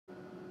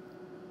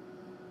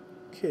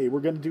Okay, we're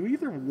going to do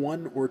either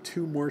one or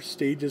two more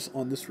stages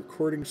on this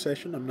recording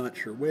session. I'm not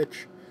sure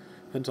which.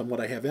 Depends on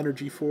what I have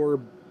energy for,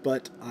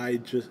 but I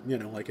just,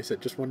 like I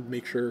said, just wanted to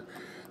make sure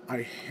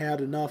I had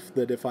enough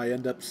that if I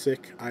end up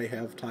sick, I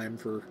have time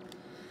for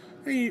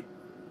a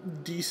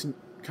decent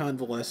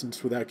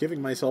convalescence without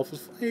giving myself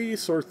a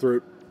sore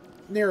throat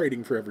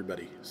narrating for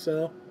everybody.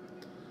 So,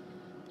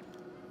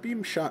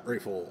 beam shot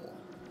rifle.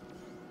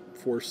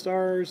 4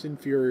 stars,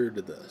 inferior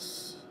to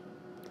this.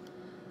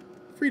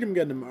 Freedom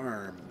Gundam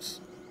arms.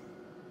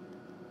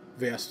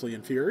 Vastly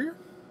inferior.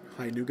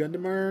 High New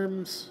Gundam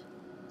arms.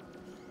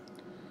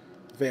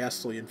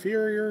 Vastly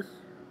inferior.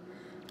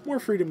 More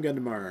Freedom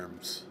Gundam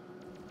arms.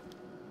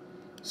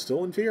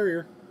 Still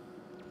inferior.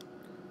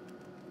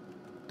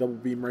 Double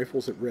beam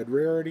rifles at red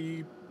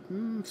rarity.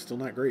 Still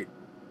not great.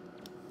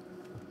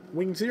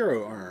 Wing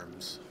Zero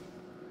arms.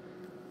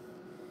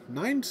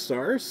 9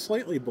 stars,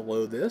 slightly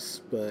below this,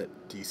 but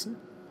decent.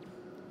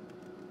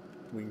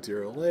 Wing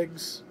Zero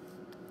legs.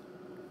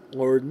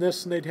 Lower than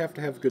this, and they'd have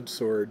to have good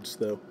swords,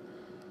 though.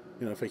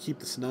 If I keep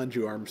the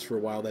Sinanju arms for a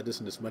while, that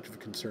isn't as much of a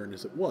concern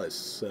as it was,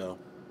 so.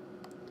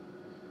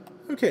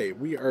 Okay,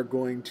 we are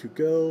going to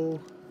go.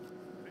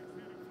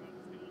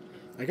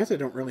 I guess I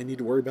don't really need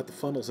to worry about the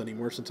funnels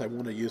anymore since I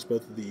want to use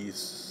both of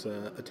these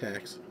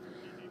attacks.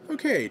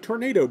 Okay,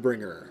 Tornado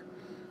Bringer.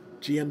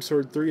 GM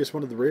Sword 3 is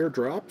one of the rare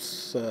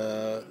drops.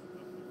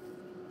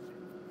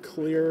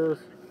 Clear.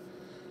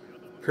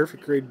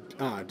 Perfect grade.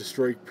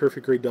 Destroy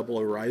perfect grade double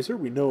O riser.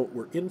 We know what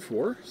we're in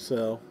for,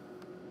 so.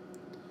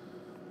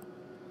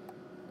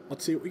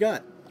 Let's see what we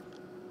got.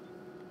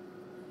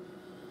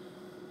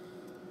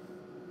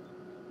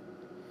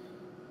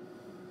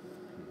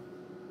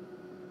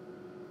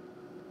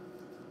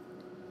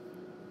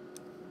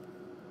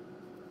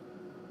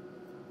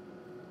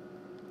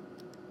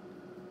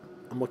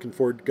 I'm looking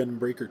forward to Gundam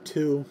Breaker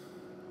 2.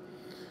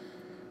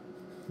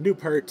 New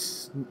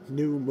parts,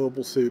 new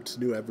mobile suits,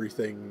 new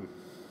everything.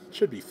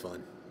 Should be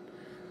fun.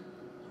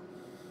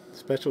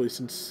 Especially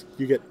since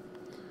you get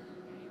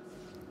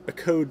a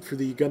code for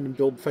the Gundam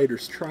Build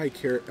Fighters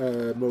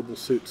mobile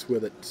suits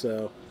with it,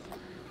 so.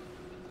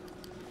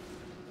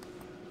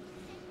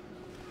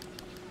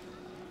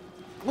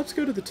 Let's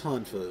go to the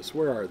Tonfas.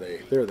 Where are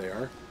they? There they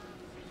are.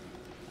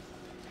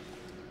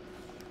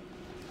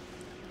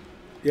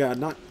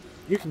 Yeah,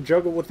 you can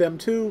juggle with them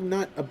too.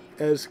 Not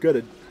as good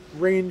at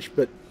range,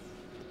 but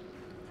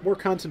more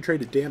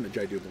concentrated damage,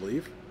 I do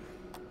believe.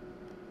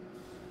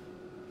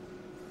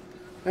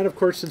 And of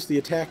course, since the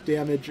attack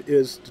damage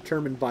is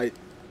determined by...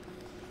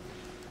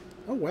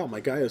 Oh wow, my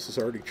Gaius is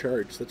already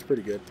charged. That's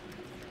pretty good.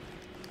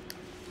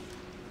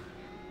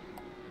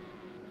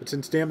 But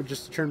since damage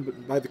is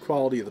determined by the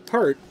quality of the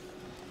part...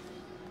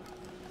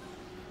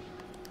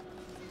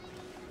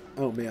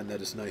 Oh man,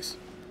 that is nice.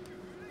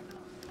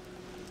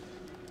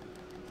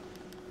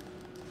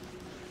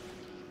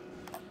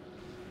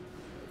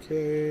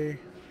 Okay.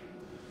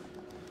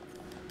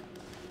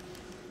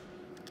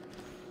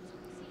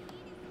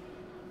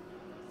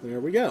 There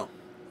we go.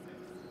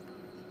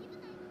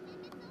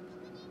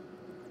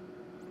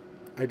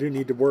 I do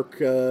need to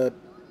work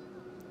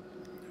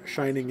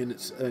Shining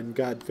and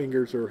God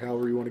Fingers, or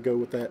however you want to go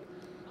with that.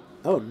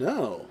 Oh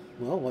no!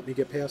 Well, let me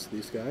get past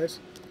these guys.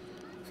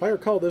 If I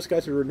recall, those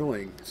guys are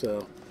annoying,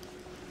 so...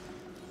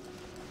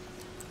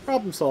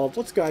 Problem solved.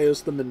 Let's Gaius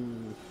them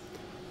and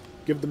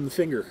give them the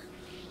finger.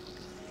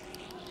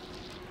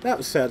 That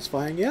was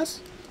satisfying,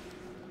 yes?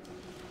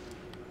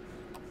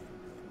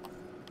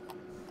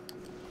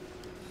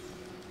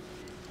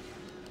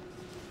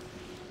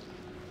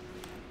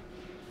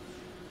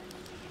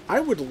 I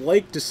would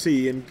like to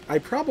see, and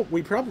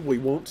we probably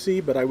won't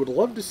see, but I would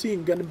love to see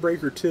in Gundam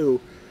Breaker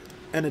 2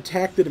 an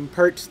attack that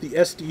imparts the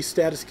SD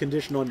status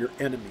condition on your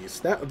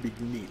enemies. That would be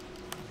neat.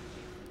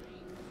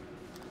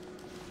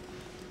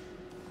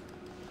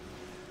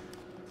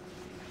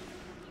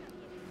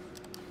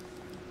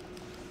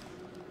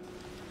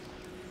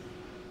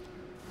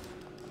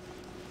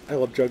 I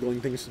love juggling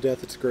things to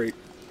death. It's great.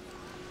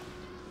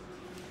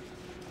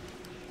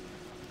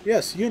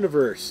 Yes,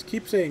 universe.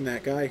 Keep saying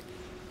that, guy.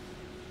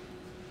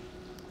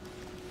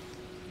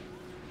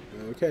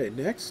 Okay,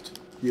 next.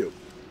 You.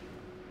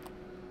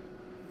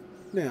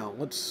 Now,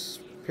 let's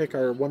pick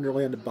our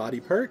Wonderland of body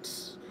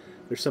parts.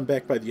 There's some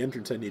back by the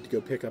entrance I need to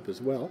go pick up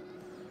as well.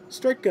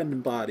 Strike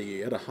Gundam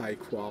body at a high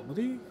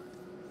quality.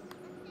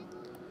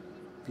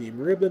 Beam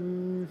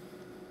ribbon.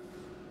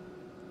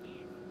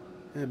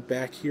 And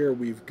back here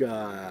we've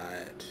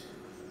got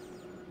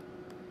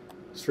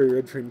Stray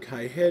Red Frame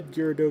Kai head,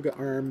 Gyaradoga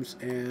arms,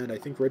 and I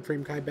think Red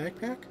Frame Kai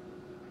backpack?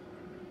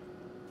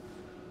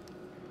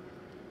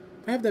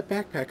 I have that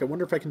backpack. I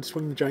wonder if I can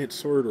swing the giant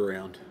sword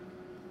around.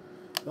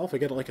 Well, if I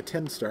get like a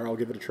 10-star, I'll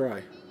give it a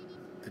try.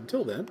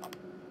 Until then...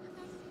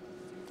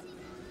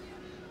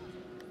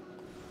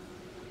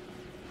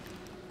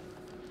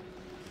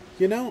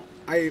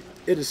 it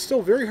is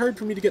still very hard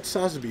for me to get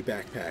Sazabi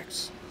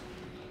backpacks.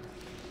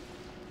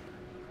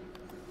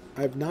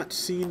 I've not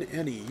seen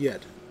any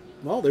yet.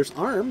 Well, there's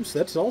arms.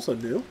 That's also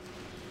new.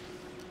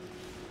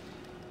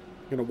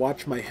 going to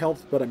watch my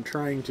health, but I'm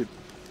trying to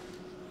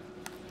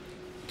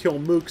kill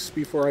mooks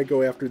before I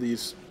go after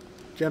these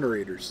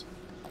generators.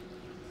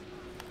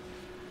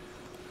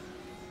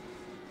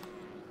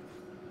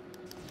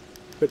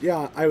 But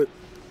yeah, I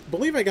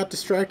believe I got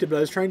distracted, but I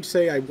was trying to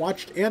say I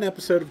watched an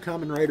episode of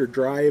Kamen Rider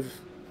Drive,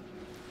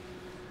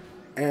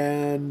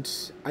 and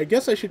I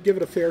guess I should give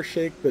it a fair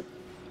shake, but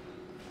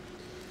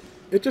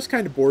it just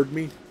kind of bored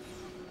me.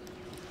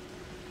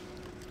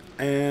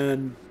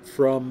 And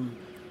from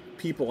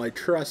people I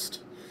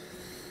trust,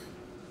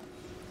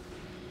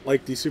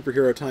 like the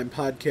Superhero Time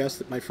podcast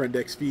that my friend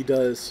XV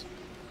does,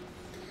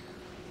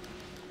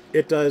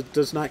 it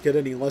does not get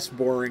any less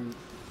boring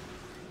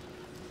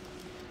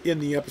in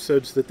the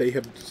episodes that they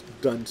have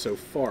done so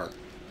far.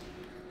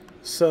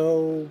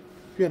 So,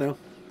 you know,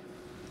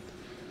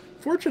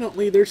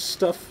 fortunately there's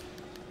stuff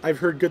I've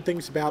heard good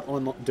things about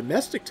on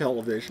domestic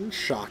television,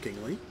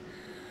 shockingly.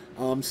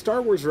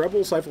 Star Wars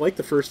Rebels, I've liked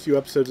the first few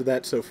episodes of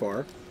that so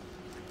far.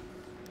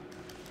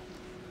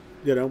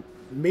 You know,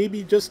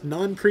 maybe just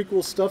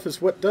non-prequel stuff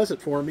is what does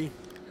it for me.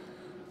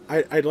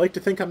 I'd like to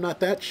think I'm not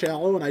that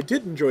shallow, and I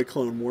did enjoy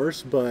Clone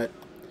Wars, but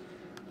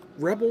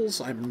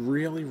Rebels I'm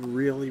really,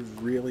 really,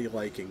 really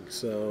liking,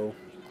 so...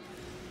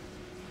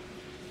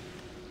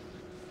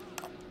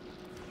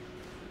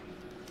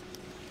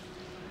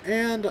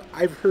 And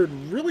I've heard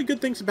really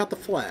good things about The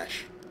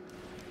Flash.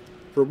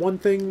 For one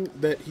thing,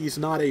 that he's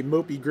not a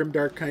mopey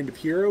Grimdark kind of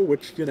hero,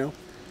 which, you know,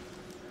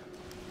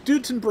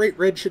 dudes in bright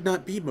red should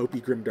not be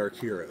mopey Grimdark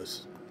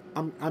heroes.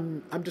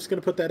 I'm just going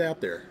to put that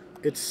out there.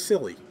 It's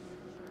silly.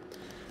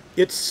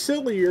 It's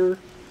sillier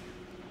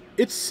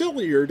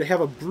to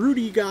have a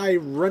broody guy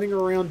running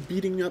around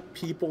beating up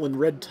people in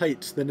red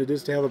tights than it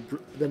is to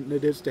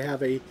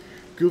have a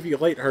goofy,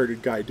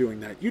 lighthearted guy doing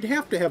that. You'd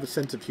have to have a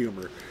sense of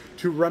humor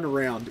to run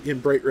around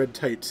in bright red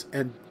tights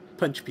and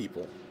punch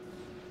people.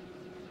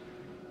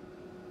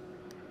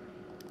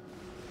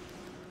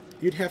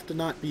 You'd have to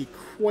not be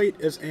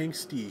quite as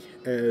angsty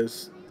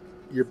as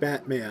your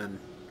Batman.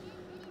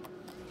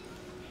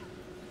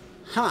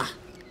 Ha!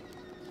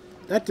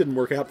 That didn't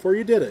work out for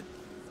you, did it?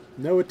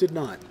 No, it did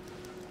not.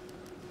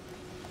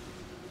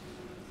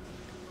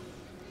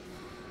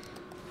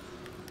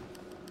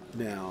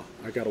 Now,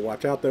 I gotta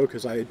watch out though,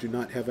 because I do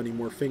not have any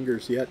more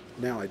fingers yet.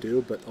 Now I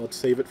do, but let's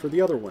save it for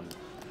the other one.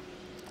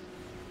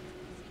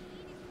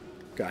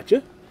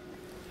 Gotcha.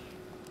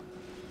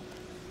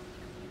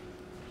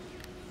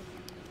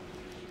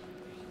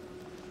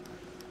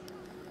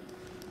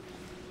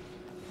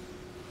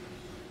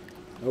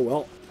 Oh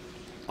well,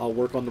 I'll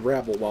work on the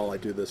rabble while I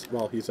do this,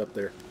 while he's up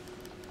there.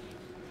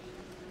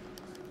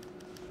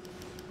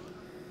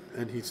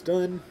 And he's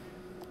done.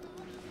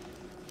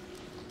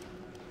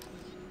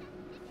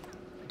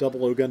 00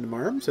 Gundam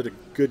Arms at a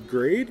good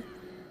grade.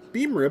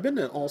 Beam Ribbon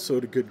also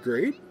at a good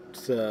grade.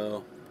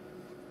 So,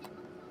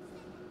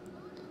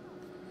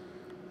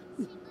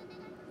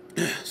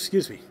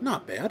 excuse me,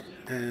 not bad.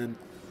 And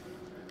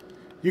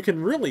you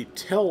can really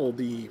tell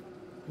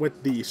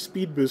with the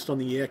speed boost on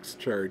the EX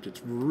charge,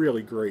 it's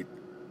really great.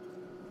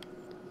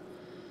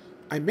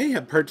 I may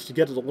have parts to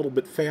get it a little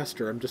bit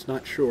faster, I'm just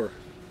not sure.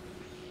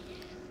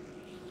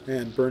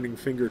 And Burning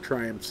Finger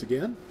triumphs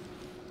again.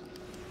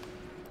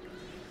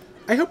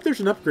 I hope there's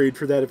an upgrade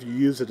for that if you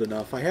use it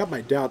enough. I have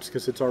my doubts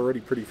because it's already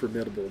pretty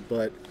formidable,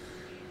 but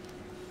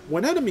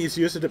when enemies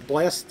use it, it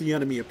blasts the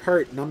enemy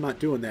apart, and I'm not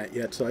doing that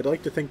yet, so I'd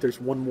like to think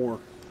there's one more.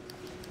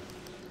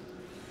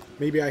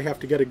 Maybe I have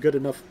to get a good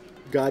enough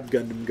God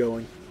Gundam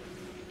going.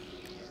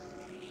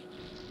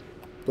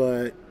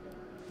 But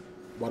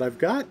what I've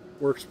got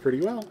works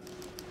pretty well.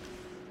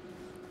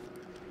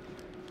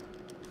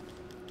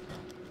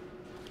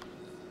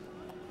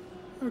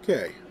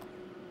 Okay.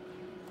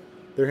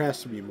 There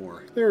has to be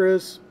more. There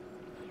is.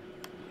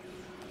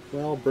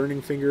 Well,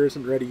 Burning Finger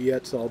isn't ready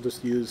yet, so I'll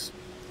just use...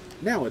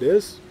 Now it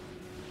is.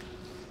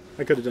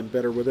 I could have done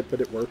better with it,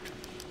 but it worked.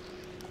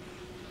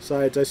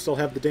 Besides, I still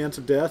have the Dance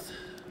of Death.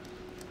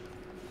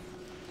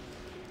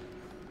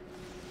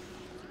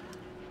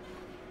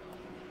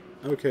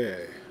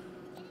 Okay.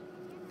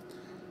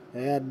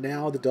 And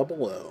now the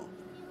 00.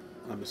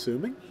 I'm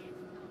assuming.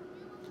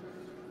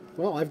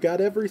 Well, I've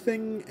got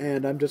everything,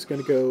 and I'm just going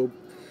to go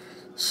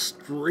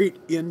straight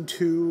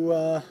into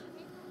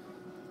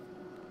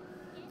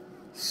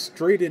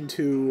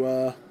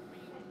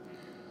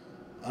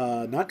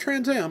not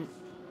Trans Am,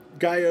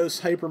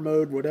 Gaios, Hyper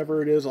Mode,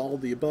 whatever it is, all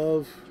of the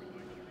above.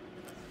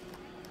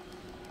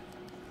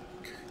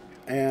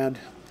 And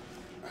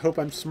hope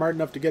I'm smart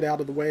enough to get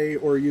out of the way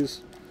or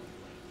use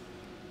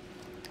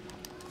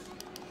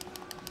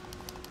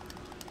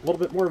a little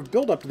bit more of a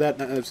build up to that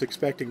than I was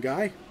expecting,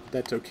 Guy.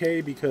 That's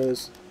okay,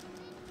 because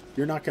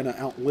you're not going to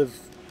outlive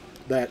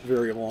that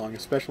very long,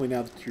 especially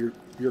now that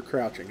you're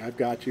crouching. I've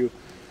got you.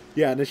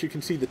 Yeah, and as you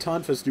can see, the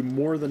Tonfas do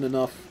more than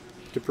enough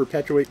to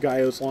perpetuate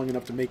Gaios long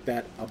enough to make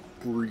that a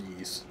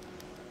breeze.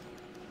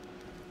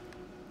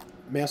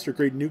 Master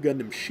Grade New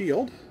Gundam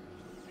Shield.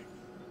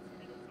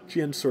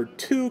 GN Sword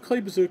 2, Clay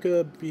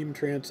Bazooka, Beam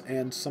Trance,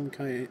 and some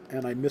kind...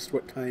 And I missed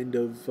what kind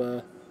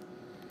of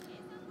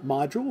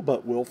module,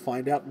 but we'll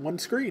find out in one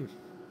screen.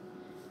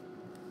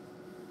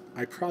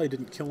 I probably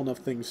didn't kill enough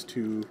things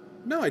to...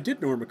 No, I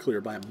did Norma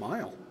clear by a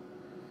mile.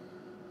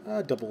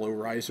 Double O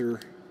riser.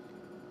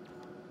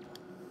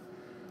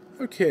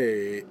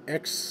 Okay,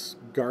 X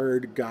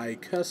Guard Guy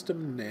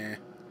Custom, nah.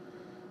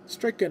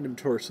 Strike Gundam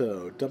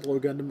Torso, Double O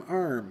Gundam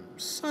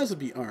Arms,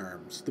 Sazabi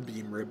Arms, the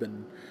Beam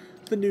Ribbon,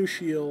 the new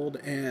shield,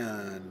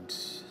 and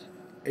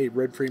a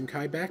Red Frame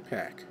Kai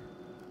backpack.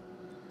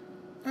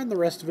 And the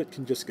rest of it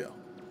can just go.